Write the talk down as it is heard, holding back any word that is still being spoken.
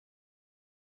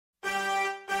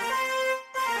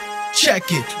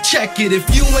Check it. If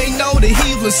you ain't know that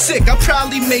he was sick, I'll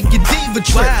probably make your diva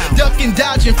trip. Wow. Ducking,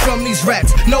 dodging from these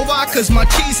rats. Know why? Cause my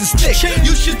cheese is thick.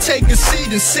 You should take a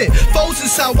seat and sit. Foes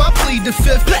is how I plead the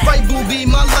fifth. Right, booby,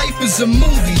 my life is a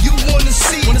movie. You wanna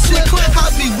see it clip? I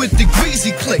be with the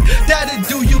greasy click. That'll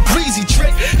do you greasy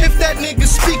trick. If that nigga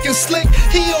speaking slick,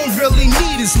 he don't really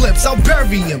need his lips. I'll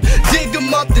bury him. Dig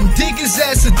him up, then dig his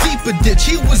ass a deeper ditch.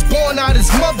 He was born out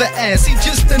his mother ass. He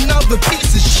just another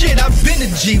piece of shit. I've been a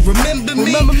G. Remember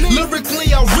me?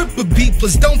 Lyrically, I'll rip a beat.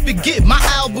 Plus, don't forget, my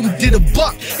album did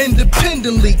 $1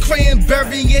 independently.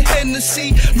 Cranberry and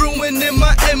Hennessy, ruining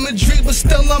my imagery. But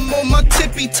still, I'm on my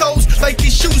tippy toes, like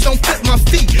these shoes don't fit my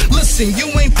feet. Listen, you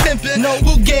ain't pimpin'. No.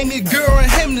 Who gave your girl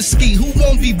and him to ski? Who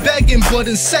won't be begging, but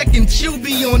in seconds, you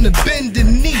be on the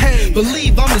bending knee. Hey.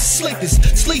 Believe I'm the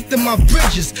slickest, sleek to my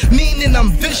bridges. Meaning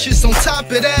I'm vicious, on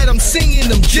top of that, I'm singing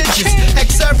them digits.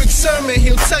 Eric Sermon,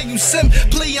 he'll tell you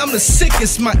simply I'm the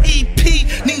sickest. My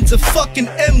EP needs a fucking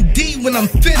MD when I'm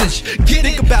finished. Get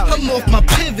it? I'm off my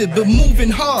pivot, but moving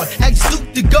hard. Ask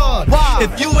Duke the God. Wow.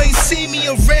 If you ain't see me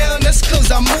around, that's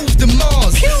cause I moved to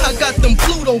Mars. I got them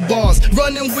Pluto bars,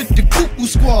 running with the cuckoo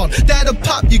squad. That'll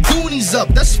pop your Goonies up,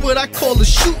 that's what I call a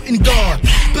shooting guard.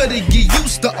 Better get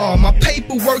used to all my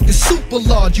paperwork is super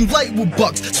large. You light with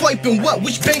bucks, swiping what?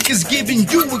 Which bank is giving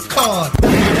you a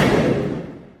card?